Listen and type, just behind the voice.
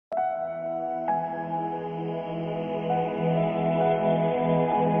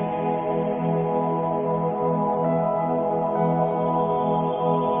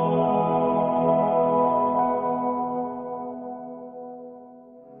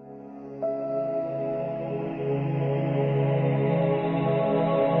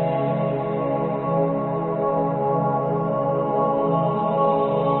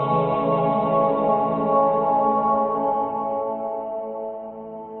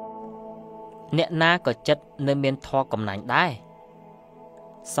អ្នកណាក៏ចិត្តនៅមានធម៌កំណាញ់ដែរ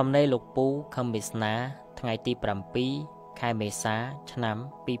សំណេរលោកពូខឹមវាសនាថ្ងៃទី7 ខែមេសាឆ្នាំ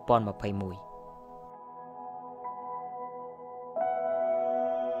2021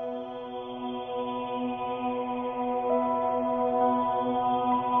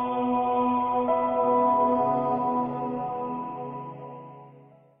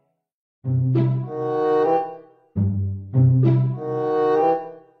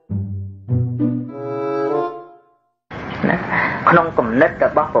ក្នុងគំនិតរ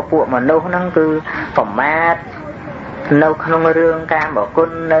បស់ពួកមនុស្សហ្នឹងគឺប្រមាទនៅក្នុងរឿងកាមគុណ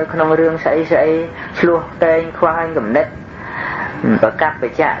នៅក្នុងរឿងស្អីឆ្លោះកែងខ្វះគំនិតប្រកបប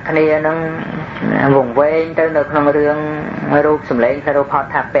ច្ចៈគ្នាហ្នឹងវង្វេងទៅនៅក្នុងរឿងរូបសម្លេងរូបផត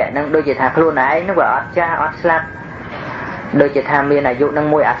ថាពៈហ្នឹងដូចជាថាខ្លួនឯងហ្នឹងវាអត់ចាស់អត់ស្លាប់ដូចជាថាមានអាយុនឹង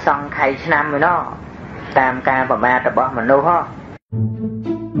មួយអសង្ខ័យឆ្នាំឯណោះតាមការប្រមាទរបស់មនុស្សហ៎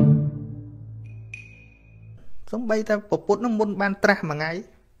សំបីតែពពុទ្ធនោះមុនបានត្រាស់មួយថ្ងៃ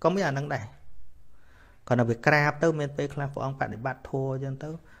ក៏មានអានឹងដែរគាត់នៅវាក្រាបទៅមានពេលខ្លះព្រះអង្គបដិបត្តិធម៌អញ្ចឹងទៅ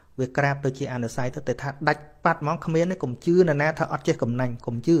វាក្រាបទៅជាអនុស័យទៅតែថាដាច់បាត់ហ្មងគ្មានទេកុំជឿនរណាថាអត់ចេះកំណាញ់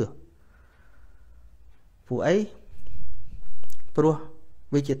កុំជឿពួកអីព្រោះ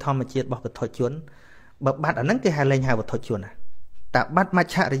វាជាធម្មជាតិរបស់ពុទ្ធជនបើបាត់អាហ្នឹងគេហៅលែងហៅពុទ្ធជនណាតែបាត់ម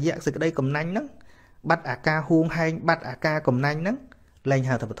ច្ឆរិយៈសេចក្តីកំណាញ់ហ្នឹងបាត់អាការហួងហែងបាត់អាការកំណាញ់ហ្នឹងលែង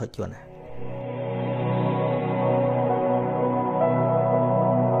ហៅថាពុទ្ធជនណា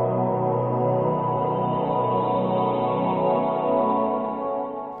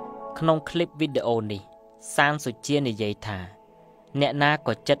ក្នុងคลิปវីដេអូនេះសានសុជានិយាយថាអ្នកណា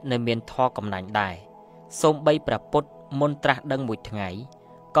ក៏ចិត្តនៅមានធម៌កំណាញ់ដែរសូម្បីព្រះពុទ្ធមុនត្រាស់ដឹងមួយថ្ងៃ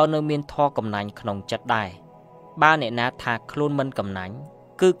ក៏នៅមានធម៌កំណាញ់ក្នុងចិត្តដែរបើអ្នកណាថាខ្លួនមិនកំណាញ់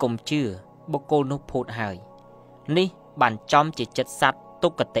គឺកុំជឿបុគ្គលនោះភូតហើយនេះបានចំជាចិត្តសត្វទុ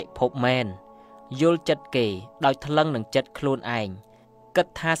គតិភពមែនយល់ចិត្តគេដោយថ្លឹងនឹងចិត្តខ្លួនឯងគិត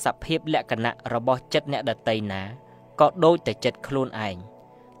ថាសភាពលក្ខណៈរបស់ចិត្តអ្នកដទៃណាក៏ដូចតែចិត្តខ្លួនឯង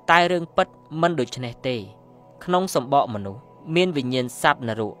តែរឿងពិតមិនដូច្នេះទេក្នុងសម្បកមនុស្សមានវិញ្ញាណសត្វន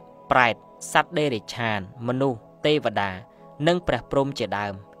រកប្រែតសត្វដេរិឆានមនុស្សទេវតានិងព្រះព្រហ្មជាដើ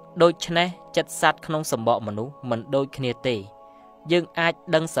មដូច្នេះចិត្តសត្វក្នុងសម្បកមនុស្សមិនដូចគ្នាទេយើងអាច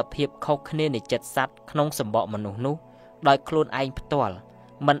ដឹងសភាពខុសគ្នានៃចិត្តសត្វក្នុងសម្បកមនុស្សនោះដោយខ្លួនឯងផ្ទាល់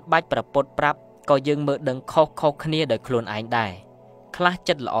មិនបាច់ប្រពុតប្រាប់ក៏យើងមើលដឹងខុសគ្នាដោយខ្លួនឯងដែរខ្លះ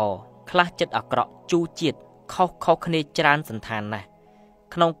ចិត្តល្អខ្លះចិត្តអាក្រក់ជូរជាតិខុសគ្នាច្រើនសន្តានណាស់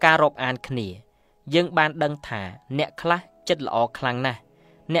ក្នុងការរាប់អានគ្នាយើងបានដឹងថាអ្នកខ្លះចិត្តល្អខ្លាំងណាស់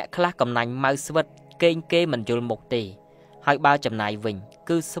អ្នកខ្លះកំណាញ់ម៉ៅស្វិតកេងគេមិនយល់មុខទេហើយបើចំណាយវិញ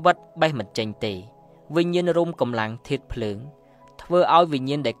គឺស្វិតបេះមិនចេញទេវិញ្ញាណរុំកម្លាំងធាតុភ្លើងធ្វើឲ្យវិញ្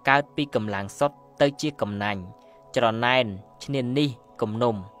ញាណដែលកើតពីកម្លាំងសុទ្ធទៅជាកំណាញ់ច្រណែនឈ្នានីសគំ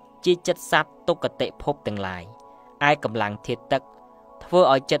នុំជាចិត្តសត្វទុគតិភពទាំងឡាយឯកម្លាំងធាតុទឹកធ្វើ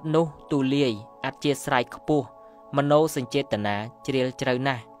ឲ្យចិត្តនោះទូលាយអធ្យាស្រ័យខ្ពស់មโนសញ្ចេតនាជ្រាលជ្រៅ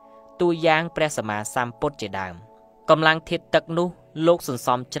ណាស់ទូយ៉ាងព្រះសម្មាសម្ពុទ្ធជាដើមកម្លាំងធាតុទឹកនោះលោកសន្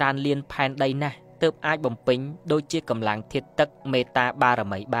សំច្រើនលានផែនដីណាស់ទើបអាចបំពេញដូចជាកម្លាំងធាតុទឹកមេត្តាបារ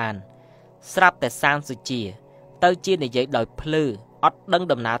មីបានស្រាប់តែសានសុជាទៅជានិយាយដោយភ្លឺអត់ដឹង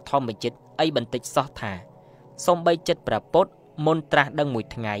ដំណើរធម្មជាតិអីបន្តិចសោះថាសំបីចិត្តព្រះពុទ្ធមុនត្រាស់ដឹងមួយ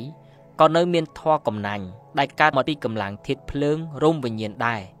ថ្ងៃក៏នៅមានធម៌កំណាញ់ដែលកើតមកពីកម្លាំងធាតុភ្លើងរុំវិញ្ញាណ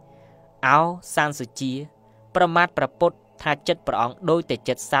ដែរអោសានសុជាប្រមាថព្រះពុទ្ធថាចិត្តព្រះអង្គដូចតែ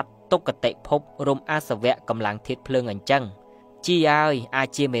ចិត្តសត្វទុគតិភពរុំអាសវៈកម្លាំងធាតុភ្លើងអញ្ចឹងជាហើយអា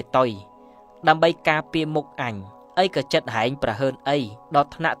ជាមេតុយដើម្បីការពារមុខអញអីក៏ចិត្តហែងប្រហើនអីដល់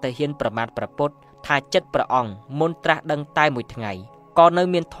ថ្នាក់ទៅហ៊ានប្រមាថព្រះពុទ្ធថាចិត្តព្រះអង្គមុនត្រាស់ដឹងតែមួយថ្ងៃក៏នៅ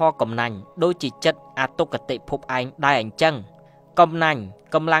មានធម៌កំណាញ់ដូចជាចិត្តអទុគតិភពឯងដែរអញ្ចឹងកំណាញ់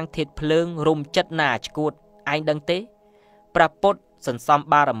កម្លាំងធាតុភ្លើងរុំចិត្តណាឆ្កួតឯងដឹងទេព្រះពុទ្ធសន្សំ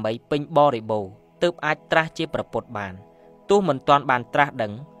បារមីពេញបរិបូរណ៍ទើបអាចត្រាស់ជាព្រះពុទ្ធបានទោះមិនទាន់បានត្រាស់ដឹ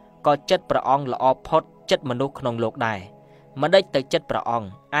ងក៏ចិត្តព្រះអង្គល្អផុតចិត្តមនុស្សក្នុងលោកដែរមិនដេចទៅចិត្តព្រះអង្គ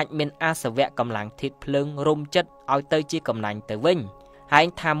អាចមានអាសវៈកម្លាំងធាតុភ្លើងរុំចិត្តឲ្យទៅជាកំណាញ់ទៅវិញហែង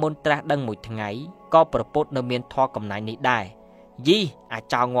ថាមុនត្រាស់ដឹងមួយថ្ងៃក៏ព្រះពុទ្ធនៅមានធម៌កំណាញ់នេះដែរយីអា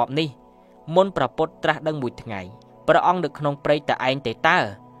ចោងាប់នេះមុនព្រះពុទ្ធត្រាស់ដឹងមួយថ្ងៃព្រះអង្គនៅក្នុងព្រៃតែឯងទេតើ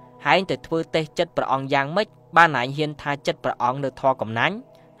ហែងទៅធ្វើទេសចិត្តព្រះអង្គយ៉ាងម៉េចបានឯងហ៊ានថាចិត្តព្រះអង្គនៅធម៌កំណាញ់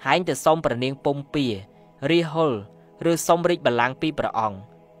ហែងទៅសុំព្រះនាងពុំពៀរាហុលឬសុំរាជបល្ល័ង្កពីព្រះអង្គ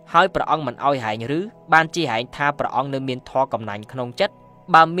ហើយព្រះអង្គមិនអោយហែងឬបានជាហែងថាព្រះអង្គនៅមានធម៌កំណាញ់ក្នុងចិត្ត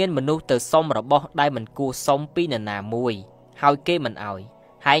បើមានមនុស្សទៅសុំរបស់ដែលមិនគួរសុំពីនរណាមួយហើយគេមិនអោយ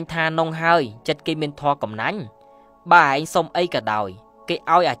ហែងថានងហើយចិត្តគេមានធម៌កំណាញ់បើឯងសុំអីក៏ដោយគេ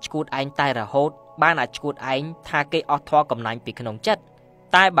អោយអាឈួតឯងតែរហូតបានអាឈួតឯងថាគេអស់ធម៌កំណាញ់ពីក្នុងចិត្ត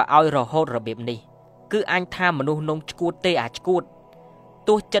តែបើឲ្យរហូតរបៀបនេះគឺអញថាមនុស្សនងឈួតទេអាឈួត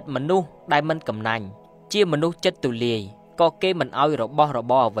ទោះចិត្តមនុស្សដែលមិនកំណាញ់ជាមនុស្សចិត្តទូលាយក៏គេមិនឲ្យរបស់រ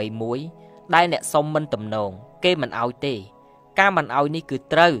បរអ្វីមួយដែលអ្នកសុំមិនទំនងគេមិនឲ្យទេការមិនឲ្យនេះគឺ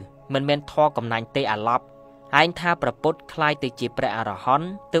ត្រូវមិនមែនធေါ်កំណាញ់ទេអាឡប់ហែងថាប្រពុតคล้ายទៅជាព្រះអរហន្ត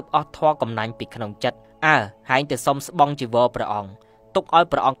ទើបអស់ធေါ်កំណាញ់ពីក្នុងចិត្តហែងទៅសុំស្បង់ជីវរព្រះអង្គទុកឲ្យ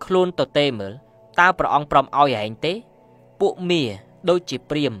ព្រះអង្គខ្លួនទៅទេមើលតើព្រះអង្គព្រមឲ្យហែងទេពួកមាដូចជា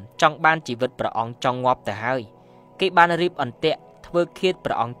ព្រាមចង់បានជីវិតព្រះអង្គចង់ងាប់ទៅហើយគេបានរៀបអន្ទាក់ធ្វើឃាតព្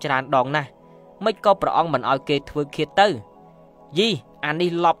រះអង្គច្រើនដងណាស់មិនក៏ព្រះអង្គមិនឲ្យគេធ្វើឃាតទៅយីអានេះ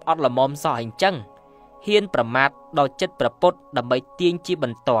លប់អត់ល្មមសោះអញ្ចឹងហ៊ានប្រមាថដល់ចិត្តប្រពុតដើម្បីទាញជាប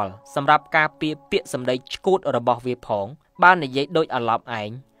ន្ទាល់សម្រាប់ការពារពាក្យសម្ដីឈួតរបស់វាផងបាននិយាយដូចអាឡប់ឯង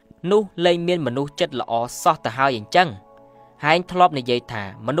នោះលែងមានមនុស្សចិត្តល្អសោះទៅហើយអញ្ចឹងហែងធ្លាប់និយាយថា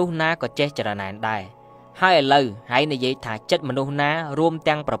មនុស្សណាក៏ចេះចរណែនដែរហើយឥឡូវហែងនិយាយថាចិត្តមនុស្សណារួម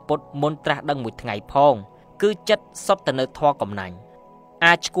ទាំងប្រពុតមុនត្រាស់ដឹងមួយថ្ងៃផងគឺចិត្តសុទ្ធទៅនៅធေါ်កំណាញ់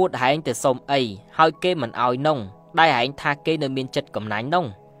អាចឈួតហែងទៅសុំអីហើយគេមិនឲ្យនងដែលហែងថាគេនៅមានចិត្តកំណាញ់នង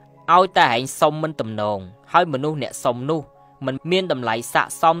ឲ្យតែហែងសុំមិនទំនងហើយមនុស្សអ្នកសុំនោះមិនមានតម្លៃស័ក្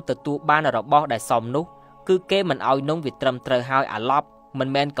តិសមទទួលបានរបស់ដែលសុំនោះគឺគេមិនឲ្យនងវាត្រឹមត្រូវហើយអាឡប់មិន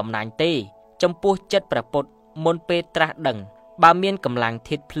មែនកំណាញ់ទេចំពោះចិត្តប្រពុតមុនពេលត្រាស់ដឹងបើមានកម្លាំង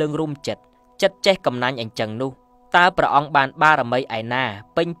ធាតុភ្លើងរុំចិត្តចេះកំណាញ់អញ្ចឹងនោះតើព្រះអង្គបានបារមីឯណា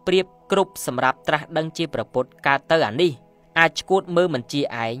ពេញព្រៀបគ្រប់សម្រាប់ត្រាស់ដឹងជាប្រពុតកើតទៅអានេះអាចឈួតមើលមិនជា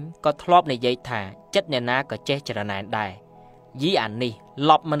ឯងក៏ធ្លាប់និយាយថាចិត្តអ្នកណាក៏ចេះចរណែនដែរយីអានេះ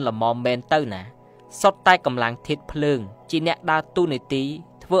លប់មិនល្មមមែនទៅណាសុទ្ធតែកម្លាំងធាតុភ្លើងជាអ្នកដើរតួនាទី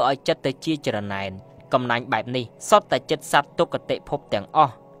ធ្វើឲ្យចិត្តទៅជាចរណែនកំណាញ់បែបនេះសុទ្ធតែចិត្តសត្វទុគតិភពទាំងអ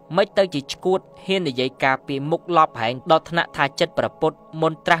ស់មិនទៅជាឈួតហ៊ាននិយាយការពីមុខលប់ហែងដល់ថ្នាក់ថាចិត្តប្រពុតមុ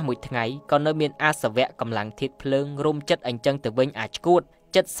នត្រាស់មួយថ្ងៃក៏នៅមានអាសវៈកម្លាំងធាតុភ្លើងរុំចិត្តអញ្ចឹងទៅវិញអាចឈួត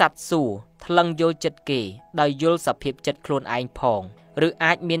ចិត្តសត្វសួរថ្លឹងយល់ចិត្តគេដោយយល់សភាពចិត្តខ្លួនឯងផងឬ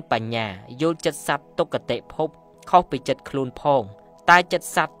អាចមានបញ្ញាយល់ចិត្តសត្វទុគតិភពខុសពីចិត្តខ្លួនផងតែចិត្ត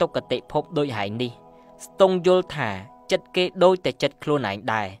សត្វទុគតិភពដូចហែងនេះស្ទង់យល់ថាចិត្តគេដូចតែចិត្តខ្លួនឯង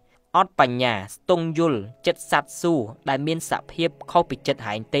ដែរអត់បញ្ញាស្ទង់យល់ចិត្តសត្វសួរដែលមានសភាពខុសពីចិត្ត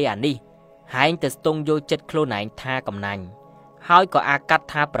ហែងទេអានេះហែងទៅស្ទង់យល់ចិត្តខ្លួនឯងថាកំណាញ់ហើយក៏អាកាត់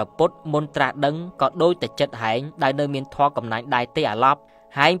ថាប្រពុតមុនត្រាស់ដឹងក៏ដូចតែចិត្តហែងដែលនៅមានធម៌កំណាញ់ដែរទេអាឡប់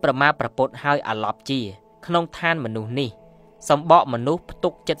ហែងប្រមាប្រពុតហើយអាឡប់ជាក្នុងឋានមនុស្សនេះសម្បកមនុស្សផ្ទុ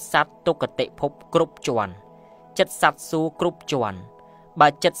កចិត្តសត្វទុគតិភពគ្រប់ជាន់ចិត្តសត្វសួរគ្រប់ជាន់បើ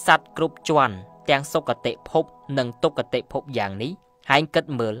ចិត្តសត្វគ្រប់ជាន់ទាំងសុគតិភពនិងទុគតិភពយ៉ាងនេះហែងគិត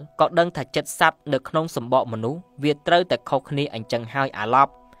មើលក៏ដឹងថាចិត្តសត្វនៅក្នុងសម្បកមនុស្សវាត្រូវតែខុសគ្នាអញ្ចឹងហើយអាឡ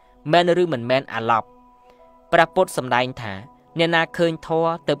ប់មែនឬមិនមែនអាឡប់ព្រះពុទ្ធសម្ដែងថាអ្នកណាឃើញធ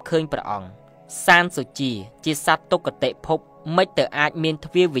ម៌ទៅឃើញព្រះអង្គសានសុជាសត្វទុគតិភពមិនទៅអាចមាន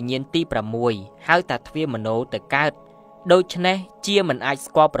ទ្វារវិញ្ញាណទី6ហៅថាទ្វារមโนទៅកើតដូច្នេះជាមិនអាច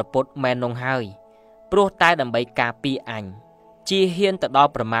ស្គាល់ព្រះពុទ្ធមែននោះហើយព្រោះតែដើម្បីការពារអញជាហ៊ានទៅដ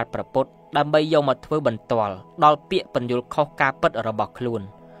ល់ប្រមាថព្រះពុទ្ធដើម្បីយកមកធ្វើបន្ទាល់ដល់ពាក្យបញ្យលខុសការពិតរបស់ខ្លួន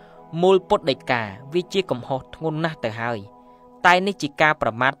មូលពុទ្ធដីកាវាជាកំហុសធ្ងន់ណាស់ទៅហើយតែនេះជាការប្រ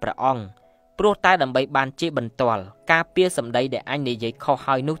មាថព្រះអង្គព្រោះតែដើម្បីបានជាបន្ទាល់ការពារសម្ដីដែលអញនិយាយខុស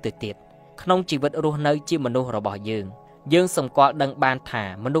ហើយនោះទៅទៀតក្នុងជីវិតរស់នៅជាមនុស្សរបស់យើងសម្គាល់ដឹងបានថា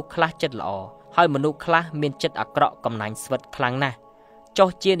មនុស្សខ្លះចិត្តល្អហើយមនុស្សខ្លះមានចិត្តអាក្រក់កំណាញ់ស្វិតខ្លាំងណាស់ចុះ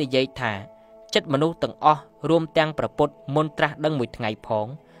ជានិយាយថាចិត្តមនុស្សទាំងអស់រួមទាំងប្រពុតមុនត្រាស់ដឹងមួយថ្ងៃផង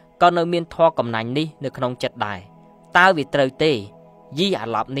ក៏នៅមានធម៌កំណាញ់នេះនៅក្នុងចិត្តដែរតើវាត្រូវទេយីអា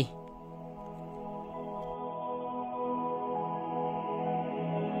ឡប់នេះ